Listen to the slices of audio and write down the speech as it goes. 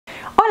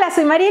Hola,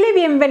 soy Marielly y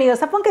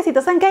bienvenidos a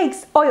Ponquecitos and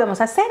Cakes. Hoy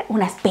vamos a hacer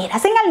unas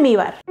peras en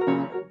almíbar.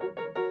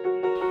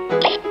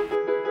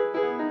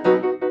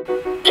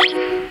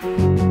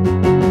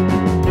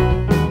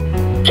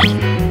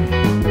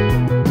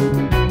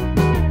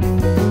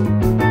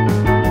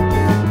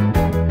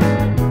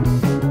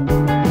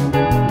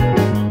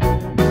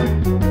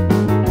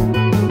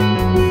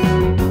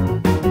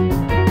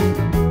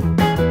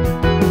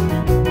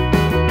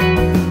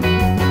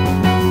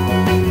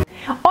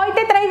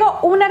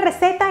 Una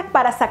receta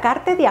para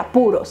sacarte de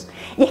apuros,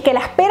 y es que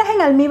las peras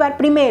en almíbar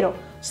primero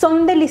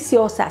son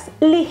deliciosas,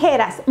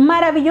 ligeras,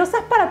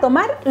 maravillosas para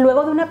tomar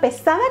luego de una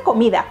pesada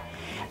comida.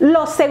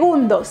 Lo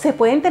segundo, se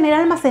pueden tener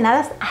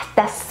almacenadas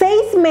hasta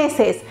 6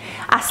 meses,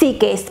 así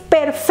que es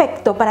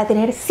perfecto para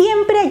tener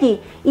siempre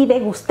allí y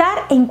degustar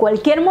en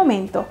cualquier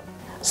momento.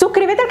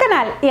 Suscríbete al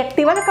canal y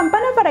activa la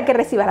campana para que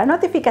recibas la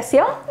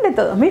notificación de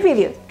todos mis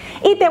vídeos.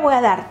 Y te voy a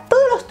dar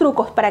todos los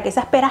trucos para que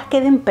esas peras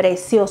queden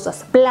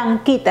preciosas,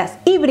 blanquitas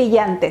y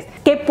brillantes,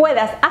 que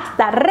puedas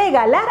hasta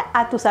regalar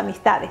a tus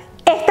amistades.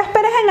 Estas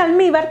peras en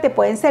almíbar te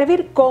pueden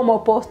servir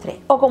como postre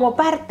o como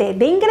parte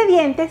de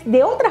ingredientes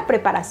de otras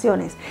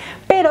preparaciones,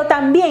 pero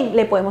también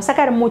le podemos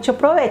sacar mucho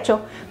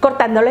provecho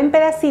cortándolo en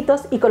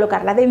pedacitos y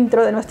colocarla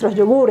dentro de nuestros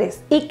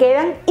yogures y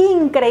quedan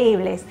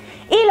increíbles.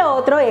 Y lo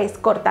otro es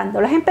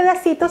cortándolas en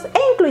pedacitos e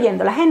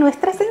incluyéndolas en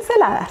nuestras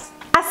ensaladas.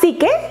 Así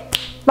que,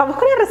 vamos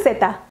con la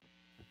receta.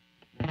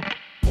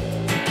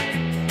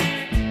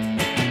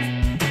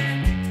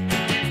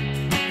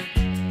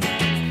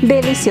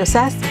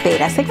 Deliciosas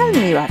peras en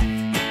almíbar.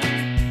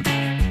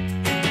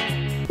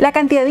 La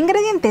cantidad de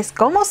ingredientes,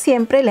 como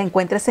siempre, la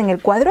encuentras en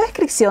el cuadro de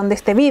descripción de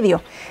este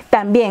vídeo.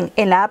 También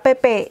en la app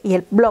y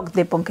el blog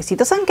de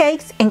Ponquecitos and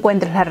Cakes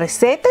encuentras la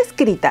receta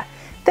escrita.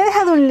 Te he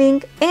dejado un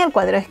link en el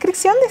cuadro de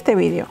descripción de este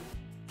vídeo.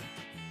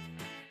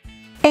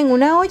 En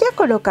una olla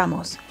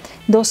colocamos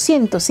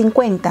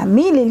 250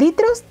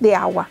 mililitros de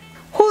agua,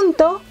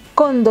 junto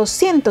con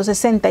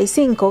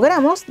 265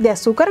 gramos de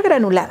azúcar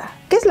granulada,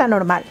 que es la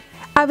normal.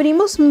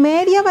 Abrimos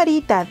media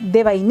varita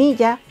de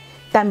vainilla.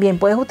 También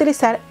puedes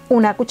utilizar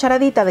una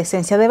cucharadita de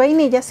esencia de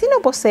vainilla si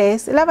no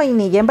posees la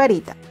vainilla en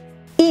varita.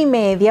 Y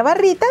media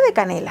barrita de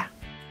canela.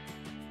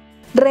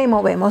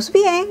 Removemos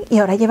bien y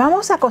ahora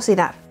llevamos a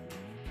cocinar.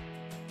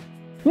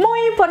 Muy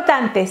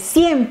importante,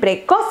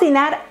 siempre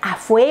cocinar a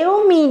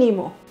fuego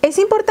mínimo. Es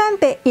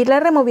importante irla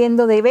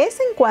removiendo de vez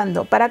en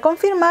cuando para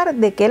confirmar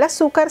de que el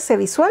azúcar se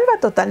disuelva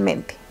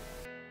totalmente.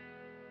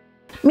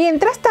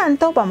 Mientras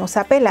tanto, vamos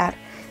a pelar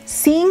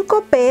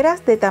 5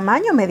 peras de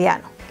tamaño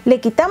mediano. Le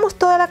quitamos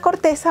toda la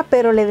corteza,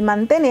 pero le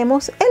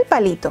mantenemos el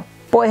palito.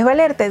 Puedes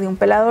valerte de un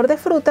pelador de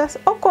frutas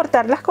o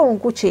cortarlas con un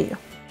cuchillo.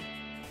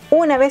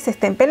 Una vez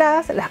estén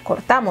peladas, las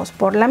cortamos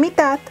por la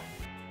mitad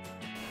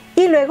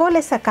y luego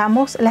le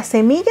sacamos las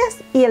semillas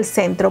y el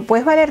centro.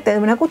 Puedes valerte de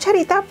una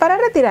cucharita para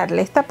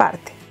retirarle esta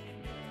parte.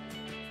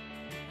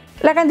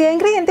 La cantidad de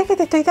ingredientes que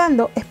te estoy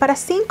dando es para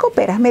 5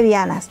 peras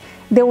medianas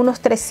de unos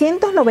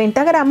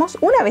 390 gramos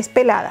una vez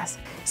peladas.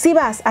 Si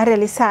vas a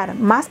realizar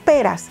más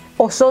peras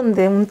o son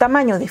de un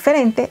tamaño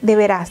diferente,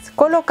 deberás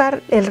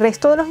colocar el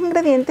resto de los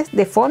ingredientes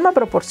de forma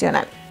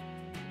proporcional.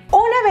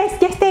 Una vez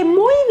que esté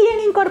muy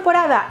bien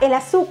incorporada el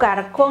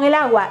azúcar con el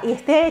agua y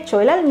esté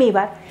hecho el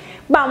almíbar,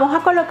 vamos a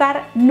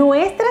colocar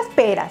nuestras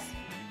peras.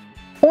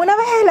 Una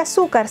vez el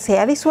azúcar se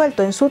ha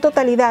disuelto en su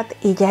totalidad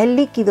y ya el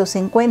líquido se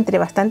encuentre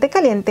bastante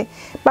caliente,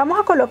 vamos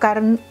a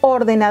colocar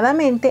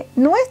ordenadamente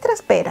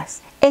nuestras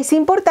peras. Es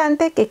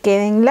importante que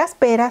queden las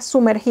peras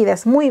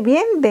sumergidas muy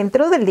bien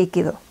dentro del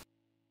líquido.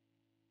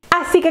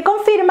 Así que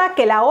confirma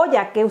que la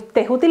olla que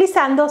estés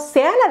utilizando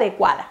sea la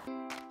adecuada.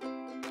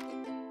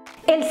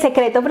 El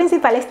secreto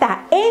principal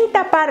está en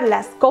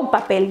taparlas con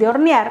papel de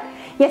hornear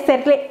y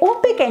hacerle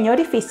un pequeño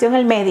orificio en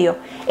el medio.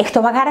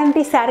 Esto va a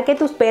garantizar que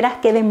tus peras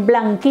queden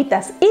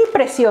blanquitas y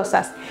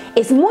preciosas.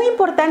 Es muy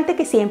importante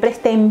que siempre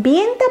estén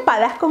bien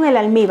tapadas con el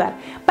almíbar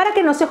para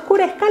que no se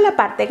oscurezca la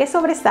parte que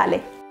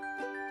sobresale.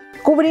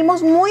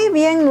 Cubrimos muy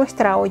bien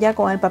nuestra olla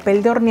con el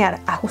papel de hornear,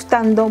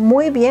 ajustando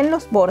muy bien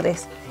los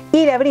bordes.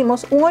 Y le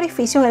abrimos un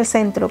orificio en el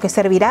centro que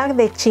servirá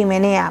de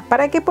chimenea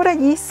para que por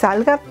allí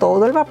salga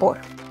todo el vapor.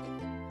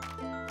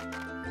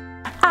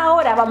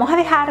 Ahora vamos a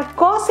dejar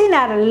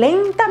cocinar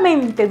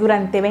lentamente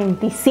durante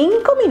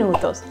 25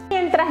 minutos.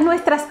 Mientras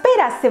nuestras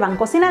peras se van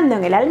cocinando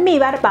en el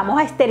almíbar, vamos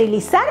a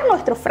esterilizar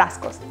nuestros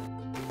frascos.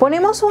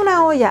 Ponemos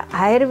una olla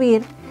a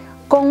hervir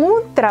con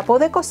un trapo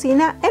de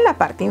cocina en la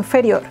parte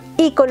inferior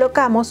y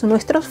colocamos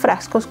nuestros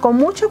frascos con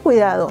mucho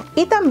cuidado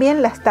y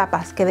también las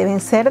tapas, que deben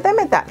ser de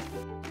metal.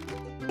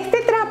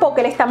 Este trapo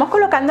que le estamos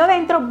colocando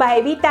dentro va a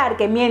evitar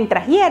que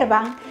mientras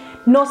hiervan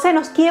no se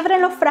nos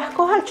quiebren los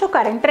frascos al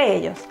chocar entre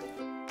ellos.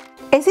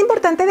 Es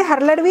importante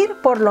dejarla hervir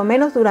por lo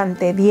menos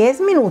durante 10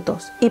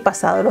 minutos y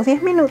pasados los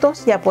 10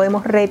 minutos ya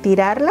podemos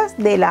retirarlas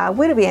del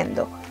agua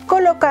hirviendo,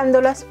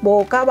 colocándolas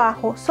boca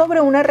abajo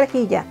sobre una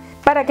rejilla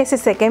para que se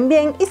sequen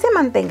bien y se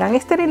mantengan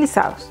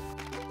esterilizados.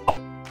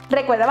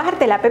 Recuerda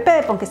bajarte la app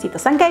de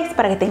Ponquecitos and Cakes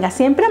para que tengas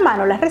siempre a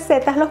mano las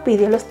recetas, los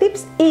vídeos, los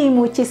tips y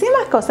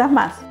muchísimas cosas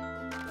más.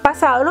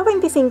 Pasados los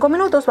 25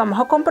 minutos vamos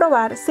a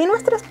comprobar si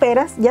nuestras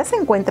peras ya se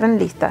encuentran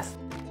listas.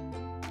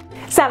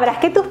 Sabrás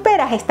que tus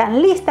peras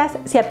están listas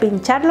si al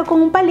pincharlo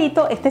con un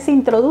palito este se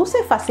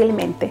introduce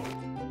fácilmente.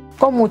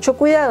 Con mucho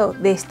cuidado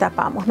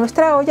destapamos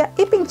nuestra olla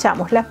y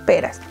pinchamos las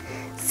peras.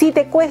 Si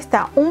te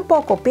cuesta un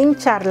poco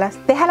pincharlas,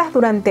 déjalas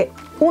durante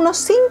unos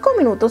 5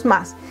 minutos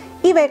más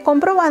y ve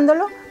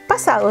comprobándolo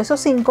pasado esos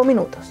 5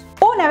 minutos.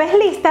 Una vez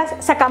listas,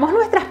 sacamos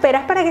nuestras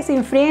peras para que se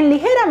enfríen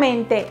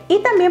ligeramente y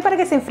también para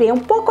que se enfríe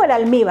un poco el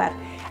almíbar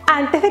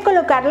antes de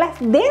colocarlas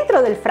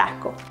dentro del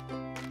frasco.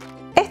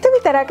 Esto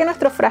evitará que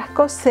nuestro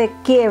frasco se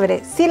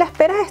quiebre si las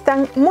peras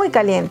están muy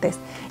calientes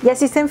y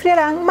así se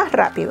enfriarán más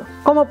rápido.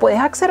 Como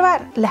puedes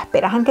observar, las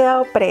peras han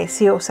quedado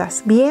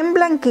preciosas, bien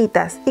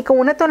blanquitas y con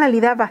una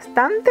tonalidad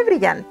bastante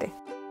brillante.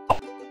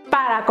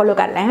 Para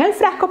colocarlas en el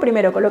frasco,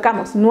 primero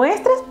colocamos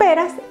nuestras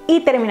peras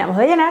y terminamos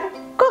de llenar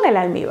con el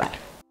almíbar.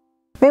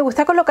 Me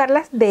gusta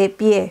colocarlas de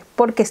pie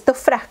porque estos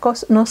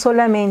frascos no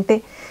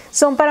solamente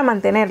son para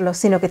mantenerlos,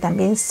 sino que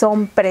también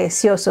son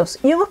preciosos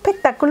y un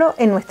espectáculo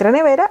en nuestra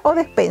nevera o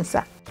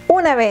despensa.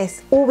 Una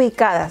vez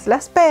ubicadas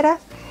las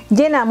peras,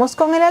 llenamos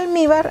con el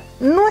almíbar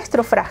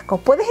nuestro frasco.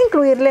 Puedes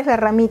incluirles la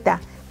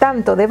ramita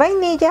tanto de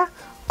vainilla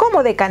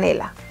como de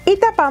canela y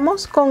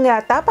tapamos con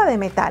la tapa de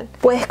metal.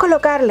 Puedes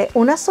colocarle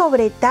una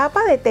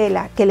sobretapa de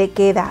tela que le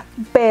queda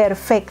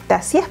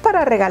perfecta si es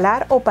para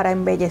regalar o para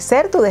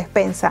embellecer tu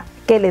despensa,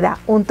 que le da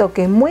un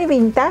toque muy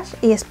vintage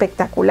y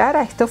espectacular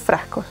a estos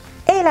frascos.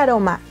 El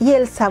aroma y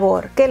el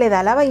sabor que le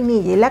da la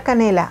vainilla y la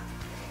canela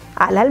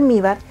al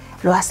almíbar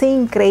lo hace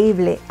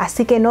increíble,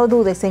 así que no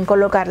dudes en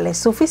colocarle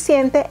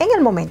suficiente en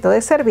el momento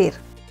de servir.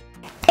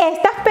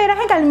 Estas peras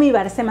en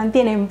almíbar se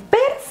mantienen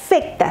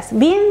perfectas,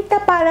 bien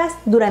tapadas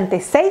durante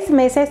 6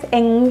 meses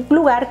en un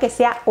lugar que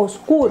sea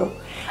oscuro,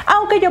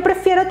 aunque yo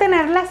prefiero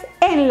tenerlas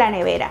en la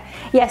nevera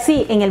y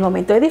así en el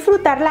momento de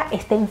disfrutarla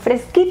estén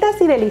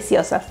fresquitas y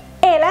deliciosas.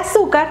 El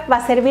azúcar va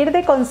a servir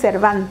de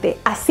conservante,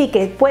 así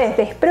que puedes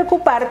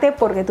despreocuparte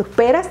porque tus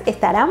peras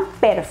estarán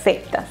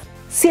perfectas.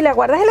 Si la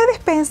guardas en la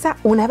despensa,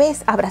 una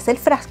vez abras el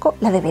frasco,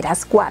 la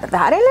deberás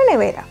guardar en la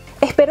nevera.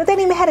 Espero te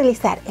animes a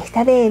realizar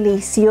esta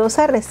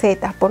deliciosa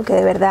receta porque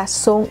de verdad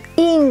son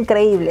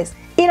increíbles.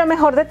 Y lo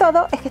mejor de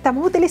todo es que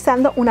estamos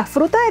utilizando una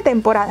fruta de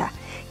temporada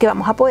que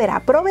vamos a poder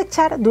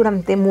aprovechar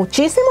durante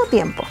muchísimo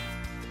tiempo.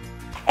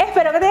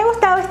 Espero que te haya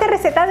gustado esta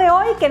receta de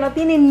hoy que no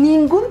tiene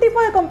ningún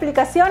tipo de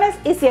complicaciones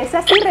y si es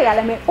así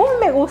regálame un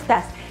me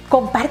gustas,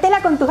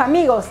 compártela con tus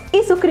amigos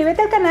y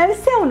suscríbete al canal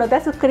si aún no te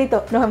has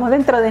suscrito. Nos vemos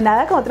dentro de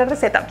nada con otra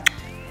receta.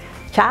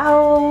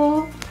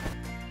 ¡Chao!